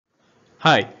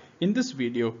Hi, in this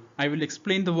video, I will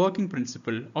explain the working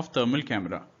principle of thermal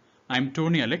camera. I am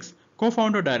Tony Alex,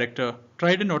 co-founder director,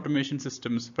 Trident Automation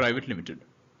Systems Private Limited.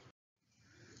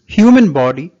 Human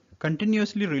body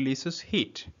continuously releases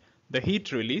heat. The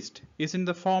heat released is in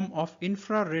the form of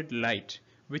infrared light,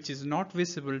 which is not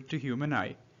visible to human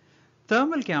eye.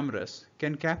 Thermal cameras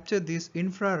can capture these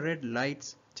infrared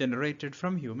lights generated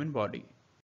from human body.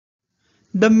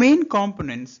 The main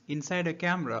components inside a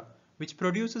camera which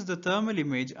produces the thermal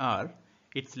image are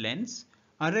its lens,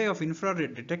 array of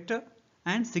infrared detector,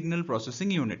 and signal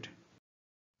processing unit.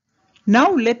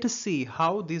 Now let us see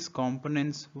how these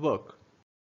components work.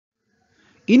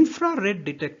 Infrared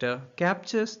detector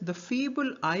captures the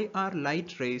feeble IR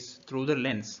light rays through the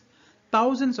lens.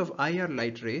 Thousands of IR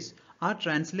light rays are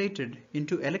translated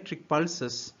into electric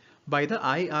pulses by the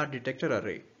IR detector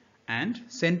array and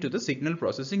sent to the signal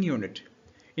processing unit.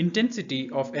 Intensity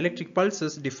of electric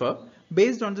pulses differ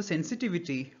based on the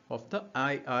sensitivity of the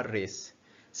IR rays.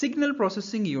 Signal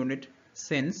processing unit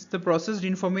sends the processed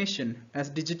information as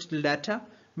digital data,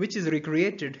 which is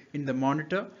recreated in the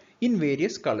monitor in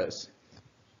various colors.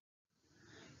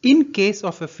 In case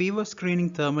of a fever screening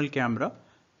thermal camera,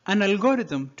 an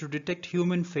algorithm to detect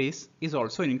human face is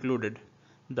also included.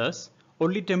 Thus,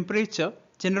 only temperature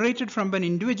generated from an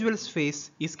individual's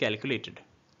face is calculated.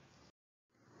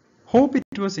 Hope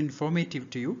it was informative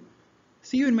to you.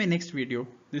 See you in my next video.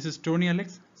 This is Tony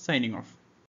Alex signing off.